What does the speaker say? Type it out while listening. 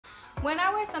When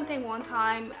I wear something one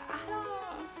time,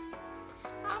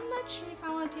 I'm not sure if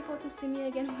I want people to see me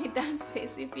again with that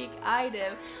specific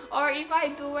item, or if I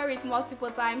do wear it multiple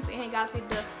times and hang out with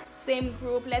the same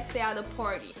group, let's say at a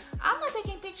party. I'm not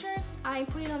taking pictures, I ain't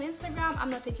putting it on Instagram, I'm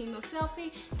not taking no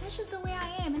selfie. That's just the way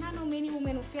I am, and I know many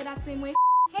women who feel that same way.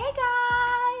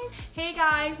 Hey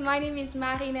guys, my name is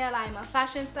Marinelle. I'm a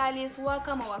fashion stylist.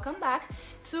 Welcome back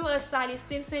to a stylist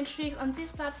tips and tricks. On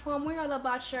this platform, we're all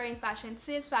about sharing fashion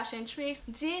tips, fashion tricks.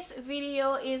 This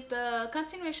video is the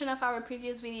continuation of our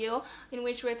previous video in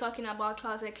which we're talking about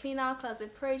closet cleanup,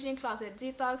 closet purging, closet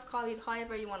detox, call it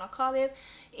however you want to call it.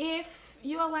 If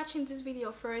you are watching this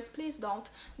video first, please don't.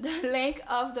 The link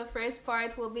of the first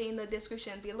part will be in the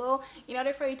description below. In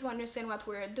order for you to understand what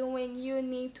we're doing, you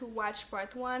need to watch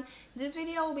part 1. This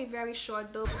video will be very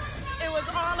short though. It was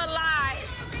all a lie.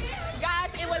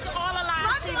 Guys, it was all a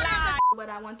lie. She lied. But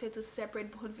I wanted to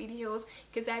separate both videos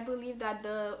because I believe that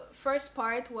the first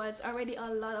part was already a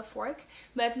lot of work.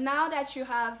 But now that you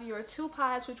have your 2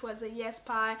 pies, which was a yes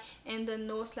pie and the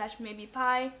no/maybe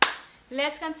pie,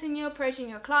 let's continue purging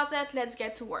your closet. Let's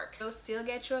get to work. So still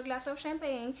get you a glass of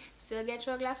champagne, still get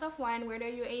you a glass of wine, whether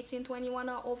you're 18, 21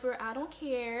 or over, I don't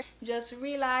care. Just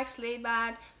relax, lay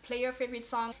back, play your favorite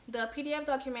song. The PDF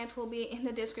document will be in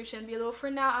the description below. For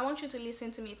now, I want you to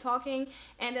listen to me talking,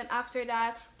 and then after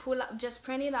that, just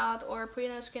print it out or put it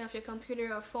on the screen of your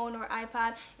computer or phone or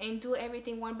iPad and do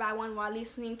everything one by one while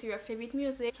listening to your favorite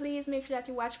music. Please make sure that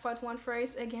you watch part 1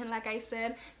 first. Again, like I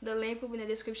said, the link will be in the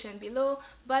description below.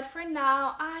 But for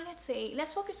now,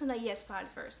 let's focus on the yes pile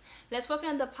first. Let's focus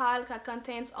on the pile that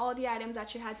contains all the items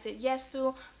that you had said yes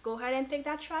to. Go ahead and take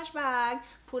that trash bag,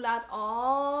 pull out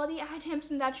all the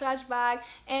items in that trash bag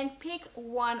and pick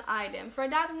one item. For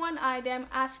that one item,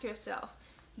 ask yourself,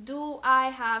 do I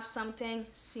have something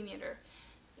similar?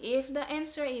 If the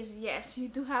answer is yes, you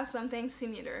do have something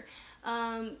similar.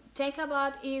 Think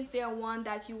about, is there one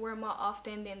that you wear more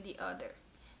often than the other?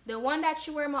 The one that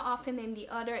you wear more often than the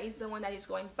other is the one that is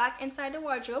going back inside the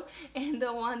wardrobe, and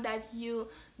the one that you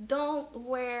don't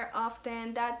wear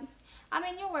often, that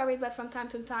you wear it but from time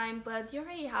to time, but you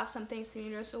already have something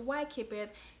similar, so why keep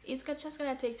it? It's just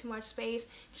gonna take too much space.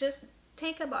 Just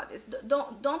think about this.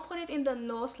 Don't put it in the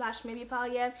no/maybe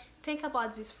pile yet. Think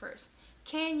about this first.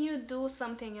 Can you do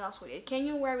something else with it? Can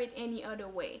you wear it any other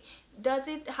way? Does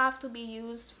it have to be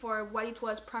used for what it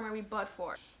was primarily bought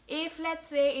for? If let's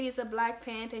say it is a black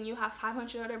pant and you have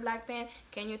 500 other black pants,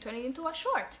 can you turn it into a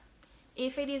short?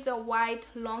 If it is a white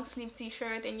long sleeve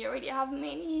t-shirt and you already have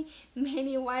many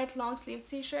white long sleeve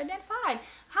t-shirt, then fine,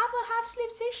 have a half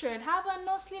sleeve t-shirt, have a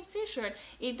no sleeve t-shirt.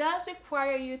 It does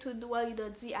require you to do a little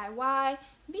DIY.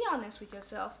 Be honest with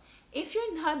yourself. If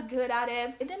you're not good at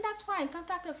it, then that's fine.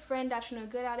 Contact a friend that's not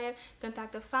good at it,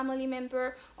 contact a family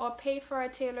member, or pay for a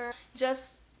tailor.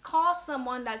 Just call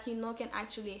someone that you know can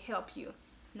actually help you.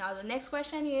 Now the next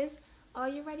question is, are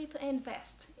you ready to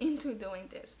invest into doing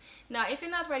this? Now, if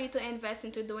you're not ready to invest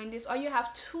into doing this, or you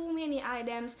have too many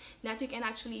items that you can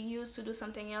actually use to do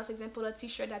something else, example, a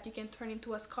t-shirt that you can turn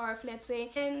into a scarf, let's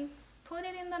say, and put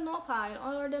it in the no pile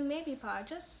or the maybe pile.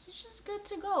 It's just good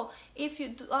to go. If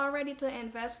you are ready to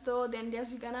invest though, then you're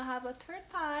gonna have a third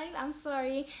pile. I'm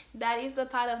sorry, that is the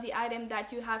pile of the item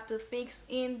that you have to fix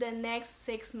in the next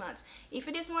 6 months. If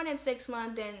it is more than 6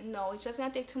 months, then no, it's just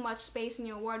gonna take too much space in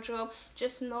your wardrobe.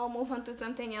 Just no, move on to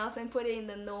something else and put it in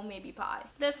the no maybe pile.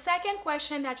 The second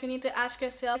question that you need to ask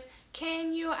yourself is,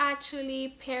 can you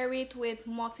actually pair it with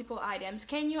multiple items?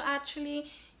 Can you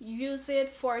actually use it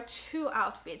for 2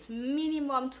 outfits,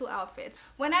 minimum 2 outfits?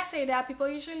 When I say that, people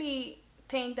usually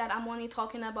think that I'm only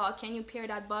talking about, can you pair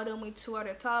that bottom with 2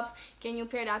 other tops? Can you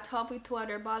pair that top with 2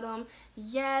 other bottom?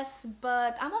 Yes,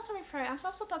 but I'm also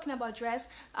talking about dress.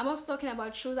 I'm also talking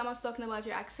about shoes. I'm also talking about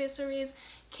your accessories.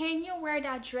 Can you wear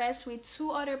that dress with 2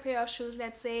 other pair of shoes,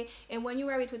 let's say, and when you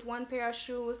wear it with 1 pair of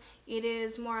shoes, it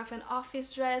is more of an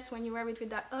office dress. When you wear it with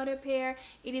that other pair,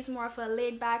 it is more of a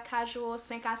laid back, casual,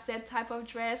 5 à 7 type of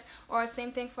dress. Or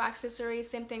same thing for accessories,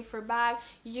 same thing for bag.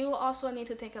 You also need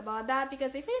to think about that,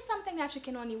 because if it is something that you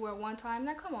can only wear one time,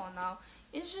 like come on now.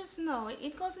 It's just no,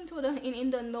 it goes into the in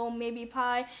the no maybe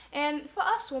pie. And for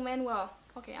us women, well,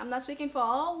 okay, I'm not speaking for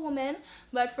all women,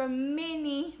 but for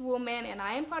many women, and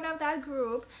I am part of that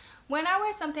group, when I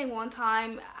wear something one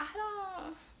time,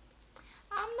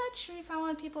 I'm not sure if I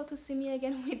want people to see me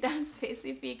again with that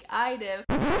specific item.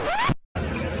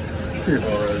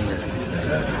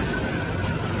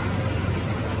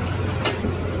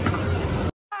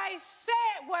 I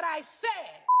said what I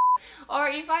said. Or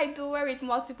if I do wear it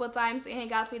multiple times and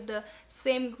hang out with the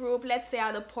same group, let's say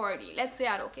at a party, let's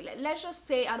just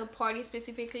say at a party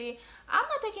specifically, I'm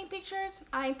not taking pictures.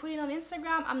 I ain't putting on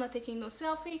Instagram. I'm not taking no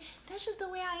selfie. That's just the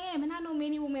way I am. And I know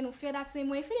many women who feel that same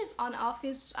way. If it is on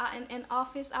office, an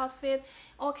office outfit,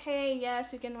 okay,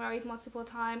 yes, you can wear it multiple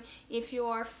times. If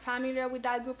you're familiar with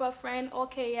that group of friends,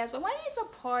 okay, yes. But when it's a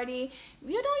party,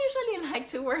 you don't usually like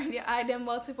to wear the item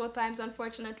multiple times,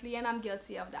 unfortunately, and I'm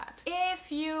guilty of that.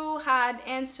 If you had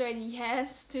answered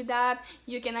yes to that,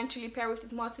 you can actually pair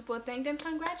with multiple things, then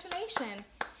congratulations.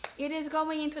 It is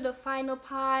going into the final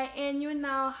pie, and you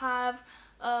now have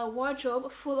a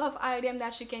wardrobe full of items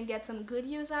that you can get some good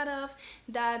use out of,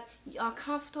 that are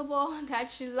comfortable,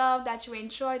 that you love, that you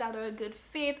enjoy, that are a good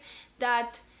fit,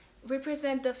 that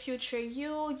represent the future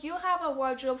you. You have a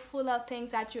wardrobe full of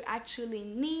things that you actually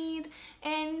need,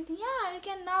 and yeah, you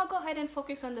can now go ahead and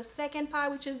focus on the second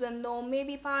part, which is the no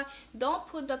maybe part. Don't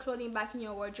put the clothing back in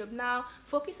your wardrobe now.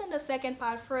 Focus on the second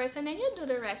part first, and then you do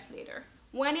the rest later.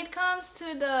 When it comes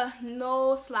to the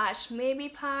no/maybe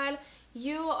pile,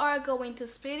 you are going to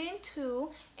split in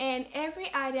two, and every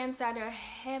items that are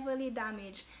heavily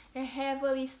damaged,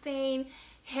 heavily stained,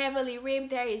 heavily ripped,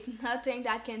 there is nothing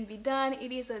that can be done.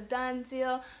 It is a done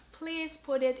deal. Please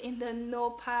put it in the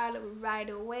no pile right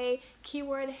away.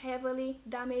 Keyword heavily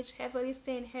damaged, heavily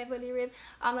stained, heavily ripped.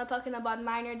 I'm not talking about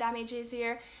minor damages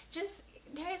here. Just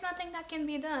there is nothing that can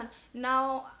be done.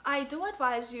 Now, I do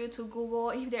advise you to Google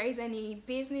if there is any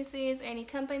businesses, any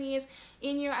companies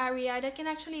in your area that can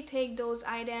actually take those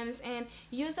items and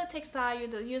use the textile,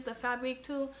 use the fabric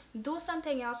to do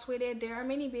something else with it. There are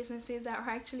many businesses that are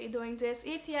actually doing this.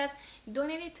 If yes,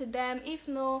 donate it to them. If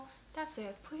no, that's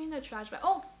it. Put it in the trash bag.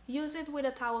 Oh, use it with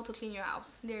a towel to clean your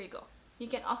house. There you go. You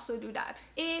can also do that.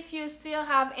 If you still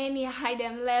have any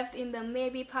item left in the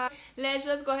maybe pile, let's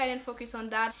just go ahead and focus on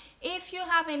that. If you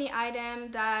have any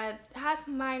item that has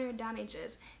minor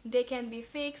damages, they can be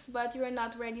fixed, but you are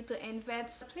not ready to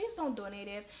invest, please don't donate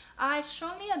it. I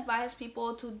strongly advise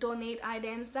people to donate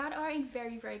items that are in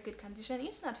very, very good condition.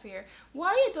 It's not fair. Why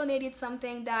are you donating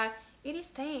something that it is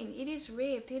stained, it is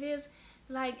ripped, it is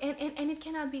like and it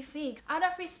cannot be fixed? Out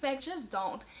of respect, just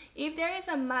don't. If there is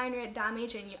a minor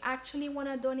damage and you actually want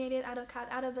to donate it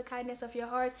out of the kindness of your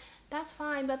heart, that's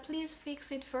fine, but please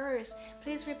fix it first.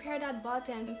 Please repair that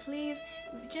button. Please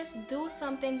just do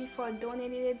something before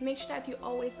donating it. Make sure that you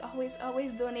always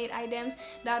donate items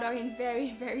that are in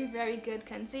very, very, very good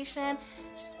condition.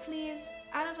 Just please,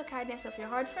 out of the kindness of your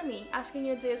heart, for me, asking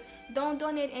you this, don't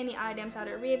donate any items that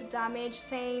are ripped, damaged,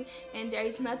 stained, and there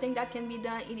is nothing that can be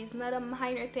done. It is not a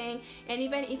minor thing, and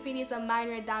even if it is a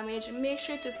minor damage, make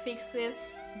sure to fix it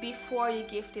before you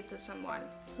gift it to someone,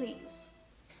 please.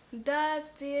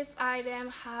 Does this item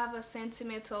have a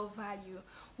sentimental value?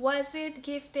 Was it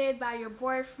gifted by your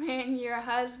boyfriend, your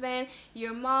husband,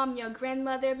 your mom, your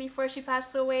grandmother before she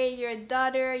passed away, your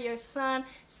daughter, your son,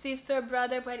 sister,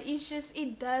 brother, but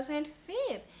it doesn't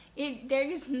fit. There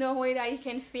is no way that it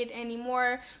can fit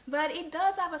anymore, but it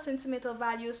does have a sentimental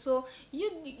value, so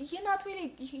you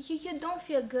don't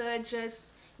feel good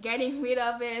just getting rid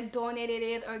of it, donated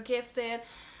it, or gifted.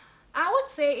 I would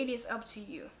say it is up to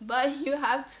you, but you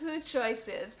have two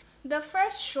choices. The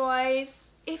first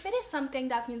choice, if it is something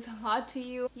that means a lot to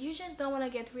you, you just don't want to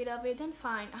get rid of it, then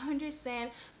fine, I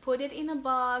understand. Put it in a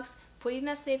box, put it in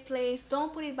a safe place.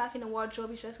 Don't put it back in the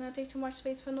wardrobe. It's just going to take too much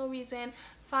space for no reason.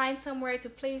 Find somewhere to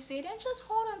place it and just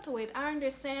hold on to it. I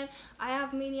understand. I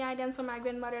have many items from my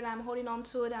grandmother that I'm holding on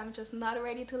to, that I'm just not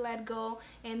ready to let go,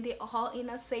 and they're all in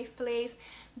a safe place.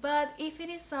 But if it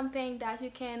is something that you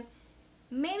can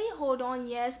maybe hold on,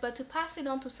 yes, but to pass it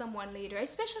on to someone later,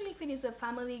 especially if it is a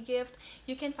family gift,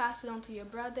 you can pass it on to your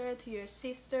brother, to your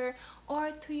sister,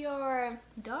 or to your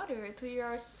daughter, to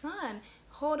your son.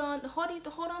 Hold on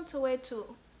to it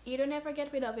to either never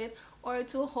get rid of it, or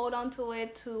to hold on to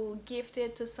it to gift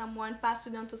it to someone, pass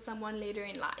it on to someone later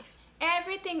in life.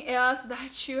 Everything else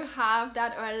that you have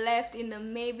that are left in the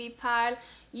maybe pile,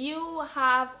 you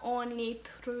have only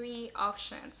 3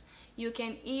 options. You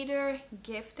can either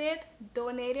gift it,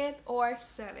 donate it, or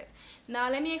sell it.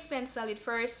 Now let me explain sell it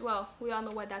first. Well, we all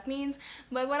know what that means,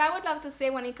 but what I would love to say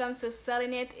when it comes to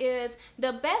selling it is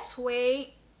the best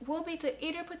way will be to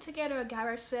either put together a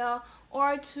garage sale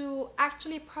or to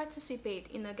actually participate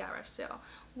in a garage sale.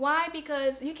 Why?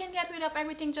 Because you can get rid of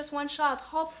everything just one shot.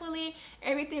 Hopefully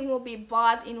everything will be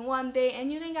bought in one day,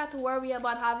 and you don't have to worry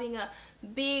about having a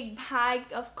big bag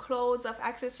of clothes, of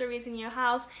accessories in your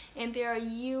house, and they are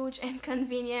huge and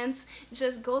convenience.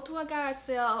 Just go to a garage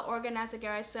sale, organize a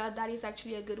garage sale. That is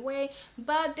actually a good way.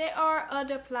 But there are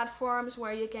other platforms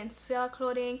where you can sell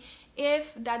clothing.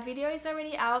 If that video is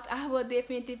already out, I will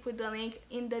definitely put the link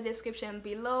in the description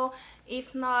below.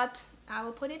 If not, I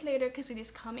will put it later because it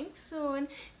is coming soon.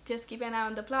 just keep an eye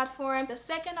on the platform. The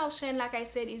second option, like I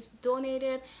said, is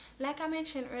donated. Like I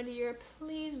mentioned earlier,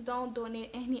 please don't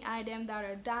donate any item that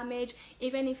are damaged.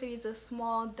 Even if it is a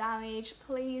small damage,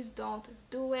 please don't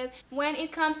do it. When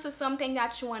it comes to something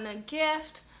that you want to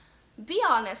gift, be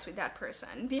honest with that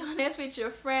person. Be honest with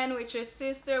your friend, with your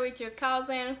sister, with your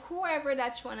cousin, whoever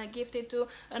that you want to gift it to,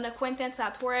 an acquaintance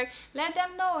at work. Let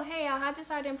them know, hey, I had this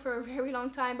item for a very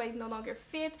long time, but it no longer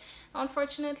fit,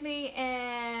 unfortunately,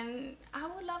 and I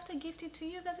would love to gift it to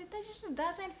you because it just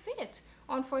doesn't fit,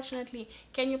 unfortunately.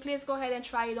 Can you please go ahead and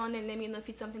try it on and let me know if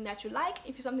it's something that you like,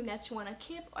 if it's something that you want to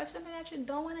keep, or if it's something that you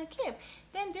don't want to keep.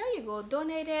 Then there you go,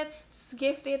 donate it,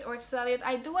 gift it, or sell it.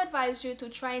 I do advise you to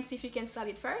try and see if you can sell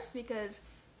it first, because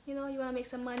you know, you want to make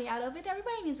some money out of it.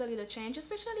 Everybody needs a little change,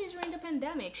 especially during the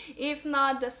pandemic. If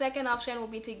not, the second option will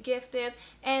be to gift it,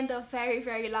 and the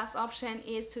very last option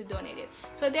is to donate it.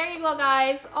 So there you go,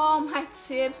 guys, all my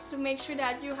tips to make sure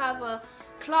that you have a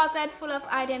closet full of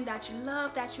items that you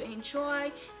love, that you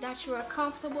enjoy, that you are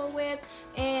comfortable with,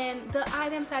 and the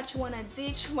items that you want to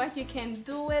ditch, what you can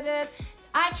do with it.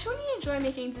 I truly enjoy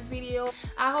making this video.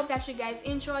 I hope that you guys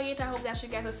enjoy it. I hope that you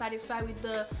guys are satisfied with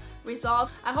the result.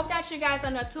 I hope that you guys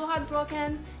are not too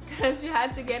heartbroken because you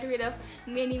had to get rid of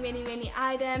many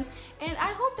items, and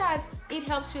I hope that it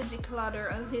helps you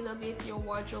declutter a little bit your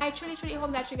wardrobe. I truly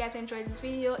hope that you guys enjoyed this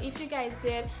video. If you guys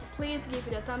did, please give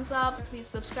it a thumbs up, please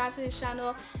subscribe to this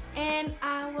channel, and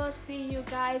I will see you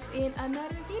guys in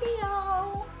another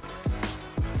video.